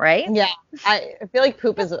 right? Yeah, I feel like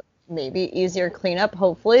poop is maybe easier cleanup,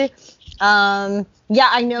 hopefully. Yeah,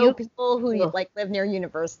 I know people who like live near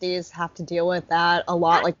universities have to deal with that a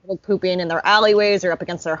lot, like pooping in their alleyways or up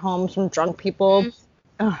against their homes from drunk people.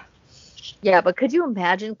 Mm-hmm. Yeah, but could you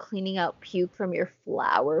imagine cleaning out puke from your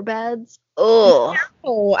flower beds? Oh,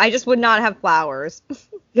 no, I just would not have flowers.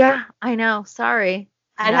 Yeah, I know. Sorry.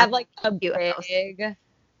 I'd have like a big,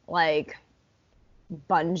 like,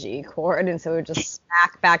 bungee cord, and so it would just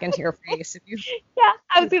smack back into your face if you. Yeah,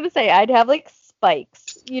 I was gonna say I'd have like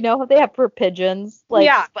spikes. You know how they have for pigeons, like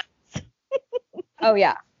spikes. Oh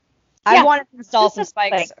yeah. I wanted to install some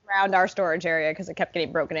spikes around our storage area because it kept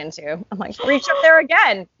getting broken into. I'm like, reach up there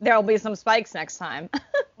again. There'll be some spikes next time.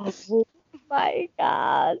 Oh my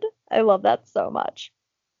God. I love that so much.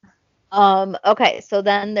 Okay, so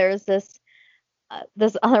then there's this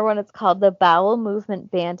other one. It's called the Bowel Movement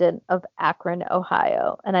Bandit of Akron,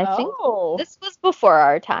 Ohio. And I think this was before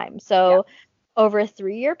our time. So over a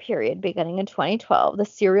 3-year period beginning in 2012, the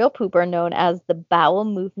serial pooper known as the Bowel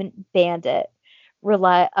Movement Bandit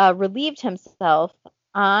relieved himself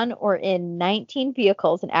on or in 19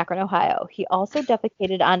 vehicles in Akron, Ohio. He also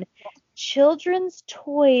defecated on children's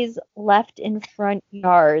toys left in front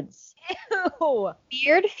yards. Ew.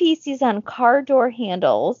 Beard feces on car door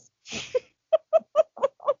handles.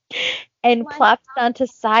 And plopped onto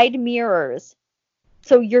side mirrors.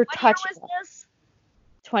 So you're touching. What year was this?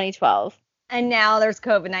 2012. And now there's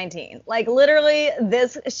COVID-19. Like, literally,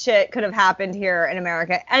 this shit could have happened here in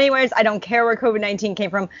America. Anyways, I don't care where COVID-19 came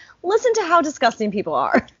from. Listen to how disgusting people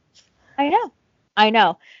are. I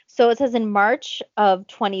know. So it says in March of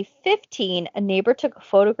 2015, a neighbor took a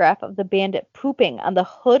photograph of the bandit pooping on the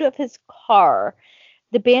hood of his car.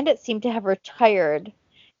 The bandit seemed to have retired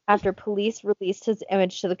after police released his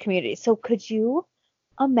image to the community. So could you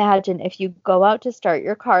imagine if you go out to start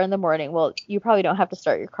your car in the morning? Well, you probably don't have to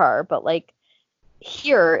start your car, but like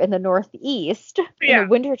here in the Northeast in the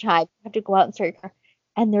wintertime, you have to go out and start your car,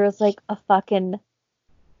 and there's like a fucking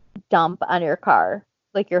dump on your car,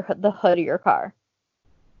 like the hood of your car.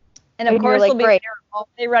 And of course, they'll be all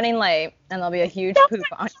day running late, and there'll be a huge poop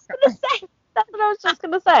on your car. That's what I was just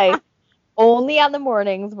gonna say. Only on the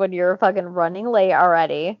mornings when you're fucking running late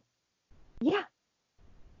already. Yeah.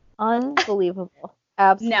 Unbelievable.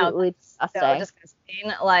 Absolutely disgusting. So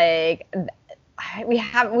disgusting. Like,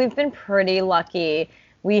 we've been pretty lucky.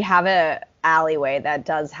 We have a alleyway that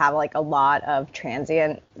does have like a lot of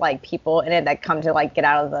transient like people in it that come to like get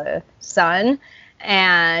out of the sun,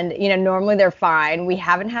 and you know normally they're fine. We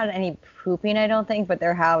haven't had any pooping, I don't think, but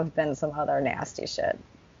there have been some other nasty shit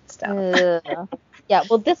stuff. Yeah,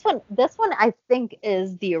 well this one I think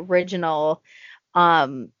is the original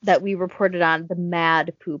that we reported on, the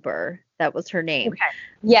Mad Pooper. That was her name. Okay.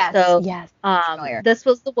 Yes. So, yes. This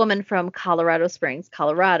was the woman from Colorado Springs,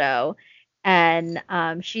 Colorado, And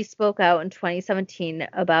she spoke out in 2017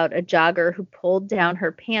 about a jogger who pulled down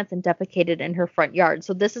her pants and defecated in her front yard.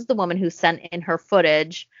 So this is the woman who sent in her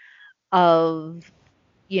footage of,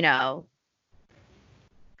 you know,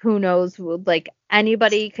 who knows, like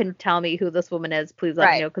anybody can tell me who this woman is. Please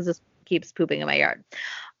let me know, because this keeps pooping in my yard.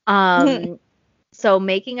 So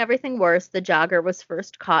making everything worse, the jogger was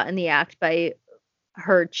first caught in the act by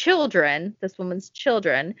her children, this woman's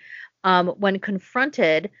children. When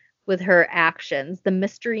confronted with her actions, the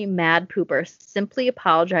mystery mad pooper simply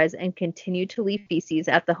apologized and continued to leave feces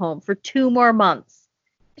at the home for 2 more months.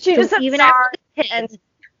 She just said even sorry after the kids,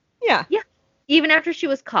 yeah, even after she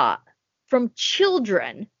was caught from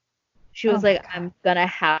children, she was like, I'm gonna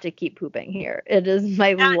have to keep pooping here. It is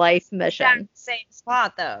my life mission. Same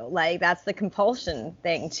spot though. Like that's the compulsion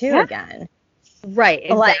thing too again. Right,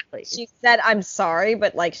 exactly. Like, she said I'm sorry,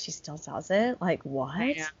 but like she still does it. Like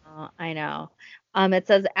what? I know. It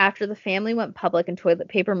says after the family went public and toilet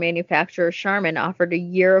paper manufacturer Charmin offered a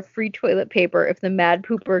year of free toilet paper if the mad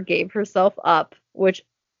pooper gave herself up, which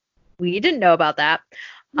we didn't know about that.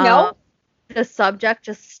 No. The subject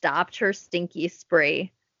just stopped her stinky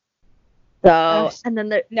spree. So, and then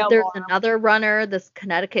there's another runner, this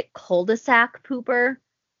Connecticut cul-de-sac pooper.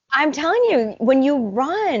 I'm telling you, when you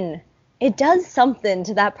run, it does something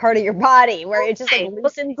to that part of your body where it just like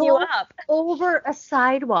loosens you up. Over a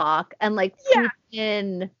sidewalk and like poop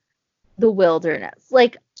in the wilderness.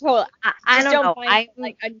 Like, well, I don't know. I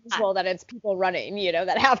like unusual that it's people running, you know,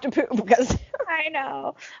 that have to poop because I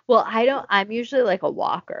know. Well, I'm usually like a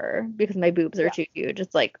walker because my boobs are too huge.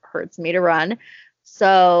 It's like hurts me to run.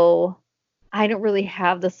 So I don't really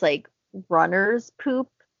have this like runner's poop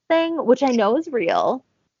thing, which I know is real.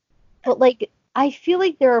 But like, I feel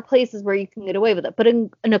like there are places where you can get away with it. But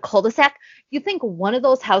in a cul-de-sac, you think one of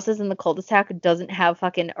those houses in the cul-de-sac doesn't have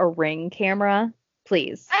fucking a Ring camera?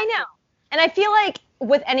 Please. I know. And I feel like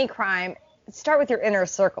with any crime, start with your inner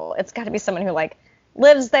circle. It's got to be someone who like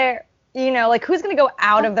lives there, you know, like who's going to go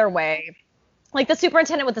out of their way? Like the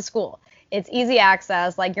superintendent with the school. It's easy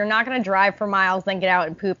access. Like you're not going to drive for miles, then get out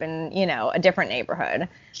and poop in, you know, a different neighborhood.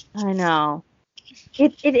 I know.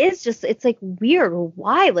 It is just, it's like weird.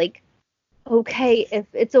 Why? Like, okay, if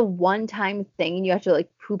it's a one-time thing and you have to like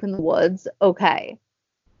poop in the woods, okay.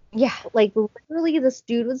 Yeah. Like literally this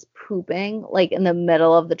dude was pooping like in the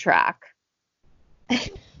middle of the track.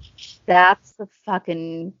 That's the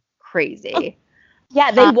fucking crazy.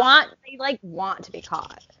 Yeah, they want to be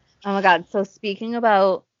caught. Oh my God. So speaking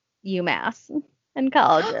about UMass and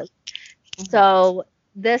colleges. So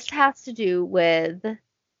this has to do with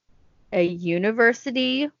a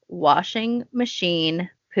university washing machine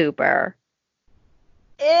pooper.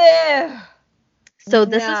 Ew. So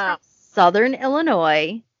this is from Southern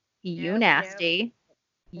Illinois. You nasty.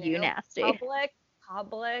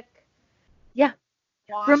 Public. Yeah.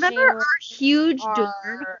 Remember our huge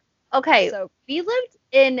dorm? Okay, so we lived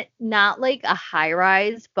in not like a high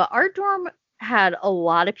rise, but our dorm had a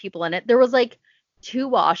lot of people in it. There was like 2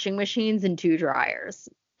 washing machines and 2 dryers.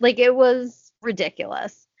 Like it was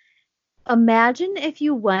ridiculous. Imagine if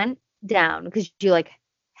you went down, because you like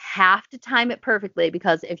have to time it perfectly,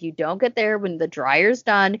 because if you don't get there when the dryer's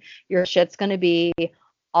done, your shit's gonna be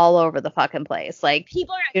all over the fucking place. Like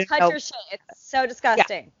people are gonna touch your shit. It's so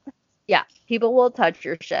disgusting. Yeah, people will touch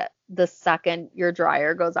your shit the second your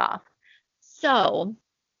dryer goes off. So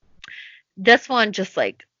this one just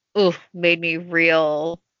like made me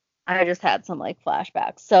real. I just had some like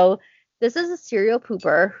flashbacks. So this is a serial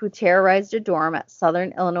pooper who terrorized a dorm at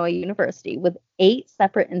Southern Illinois University with 8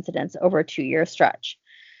 separate incidents over a 2-year stretch.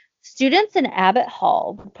 Students in Abbott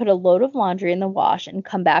Hall would put a load of laundry in the wash and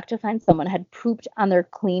come back to find someone had pooped on their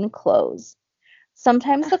clean clothes.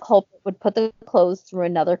 Sometimes the culprit would put the clothes through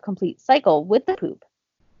another complete cycle with the poop.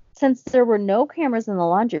 Since there were no cameras in the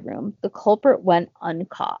laundry room, the culprit went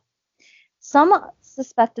uncaught. Some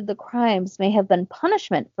suspected the crimes may have been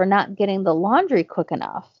punishment for not getting the laundry quick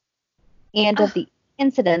enough. And of the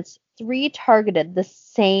incidents, 3 targeted the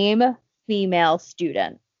same female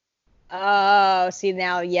student. Oh, see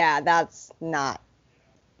now, yeah, that's not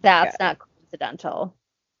coincidental.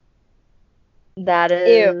 That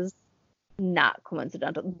is not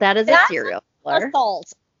coincidental. That is a serial killer.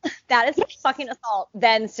 Assault. That is fucking assault,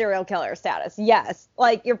 then serial killer status. Yes.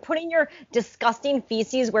 Like, you're putting your disgusting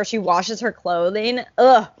feces where she washes her clothing.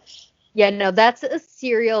 Ugh. Yeah, no, that's a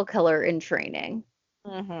serial killer in training.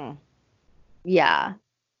 Mm-hmm. Yeah.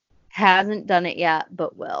 Hasn't done it yet,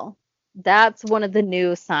 but will. That's one of the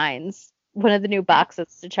new signs. One of the new boxes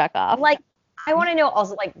to check off. Like, I want to know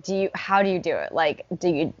also, like, how do you do it? Like, do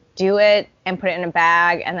you do it and put it in a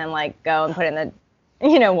bag and then, like, go and put it in the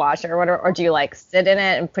washer or whatever, or do you like sit in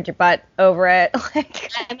it and put your butt over it? Like,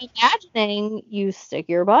 I'm imagining you stick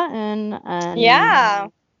your butt in and yeah,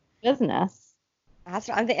 business. that's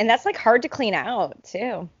what I'm thinking, and that's like hard to clean out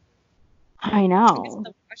too. I know.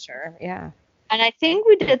 The washer, yeah. And I think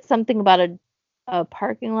we did something about a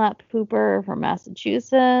parking lot pooper from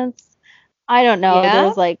Massachusetts. I don't know. Yeah? There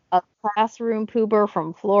was like a classroom pooper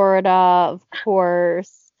from Florida, of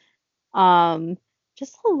course.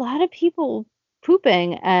 Just a lot of people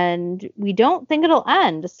pooping, and we don't think it'll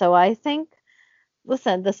end. So I think,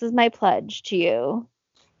 listen, this is my pledge to you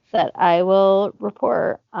that I will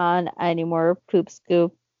report on any more poop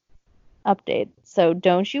scoop updates. So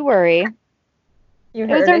don't you worry. You It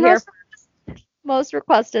was heard our it here. most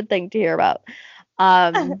requested thing to hear about.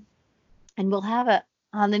 And we'll have it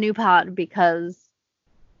on the new pod because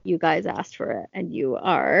you guys asked for it and you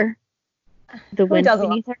are the wind doesn't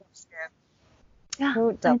beneath love our... Yeah, Who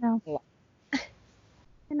I doesn't know. love-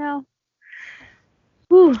 I know.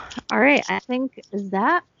 Whew. All right. I think, is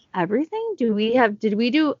that everything? Did we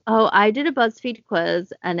do, I did a BuzzFeed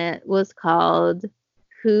quiz and it was called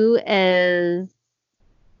Who is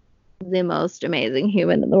the most amazing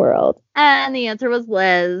human in the world? And the answer was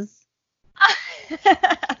Liz.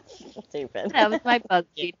 Stupid. That was my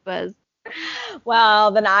BuzzFeed quiz.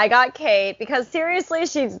 Well, then I got Kate because seriously,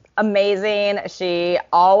 she's amazing. She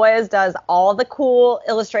always does all the cool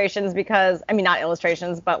illustrations because, I mean, not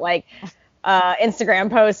illustrations, but like Instagram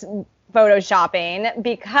posts, photoshopping,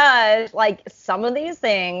 because like some of these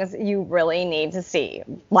things you really need to see,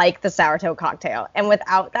 like the sourdough cocktail. And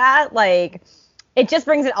without that, like, it just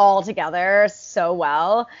brings it all together so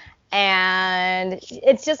well. And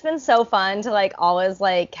it's just been so fun to like always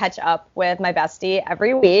like catch up with my bestie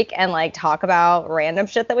every week and like talk about random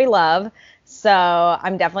shit that we love. So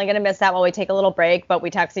I'm definitely going to miss that while we take a little break, but we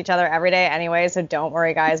text each other every day anyway. So don't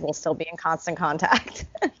worry, guys. We'll still be in constant contact.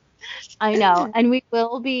 I know. And we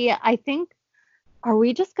will be, I think, are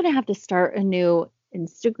we just going to have to start a new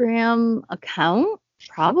Instagram account?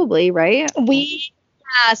 Probably, right?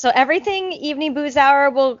 Yeah, so everything Evening Booze Hour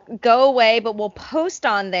will go away, but we'll post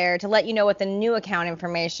on there to let you know what the new account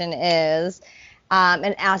information is,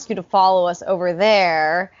 and ask you to follow us over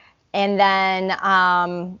there. And then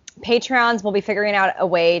Patreons, we'll be figuring out a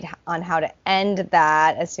way on how to end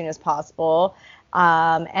that as soon as possible.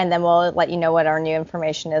 And then we'll let you know what our new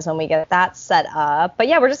information is when we get that set up. But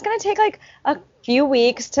yeah, we're just going to take like a few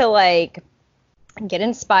weeks to like get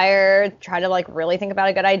inspired, try to like really think about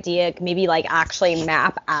a good idea, maybe like actually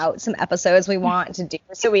map out some episodes we want to do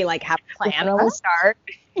so we like have a plan when we start.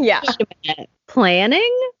 Yeah. Wait a minute.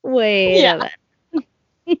 Planning? Wait a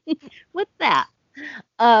minute. What's that?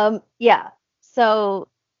 Yeah. So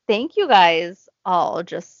thank you guys all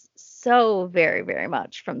just so very, very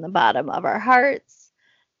much from the bottom of our hearts.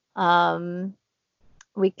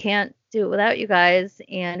 We can't do it without you guys,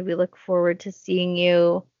 and we look forward to seeing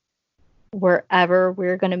you wherever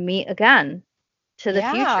we're going to meet again to the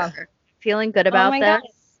future. Feeling good about this. God.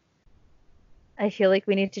 I feel like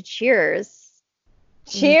we need to cheers.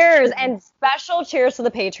 Cheers, and special cheers to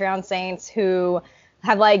the Patreon saints who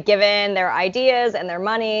have like given their ideas and their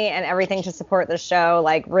money and everything to support the show.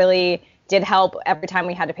 Like really did help every time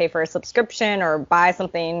we had to pay for a subscription or buy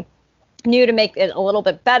something new to make it a little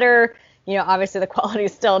bit better. Obviously the quality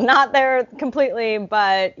is still not there completely,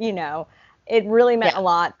 but it really meant a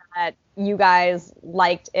lot that you guys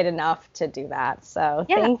liked it enough to do that. So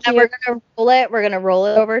thank you. And we're gonna roll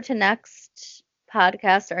it over to next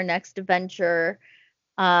podcast, our next adventure,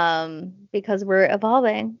 because we're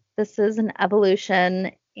evolving. This is an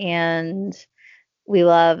evolution, and we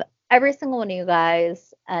love every single one of you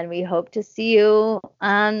guys, and we hope to see you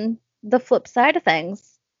on the flip side of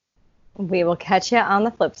things. We will catch you on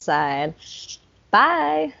the flip side.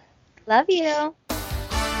 Bye. Love you.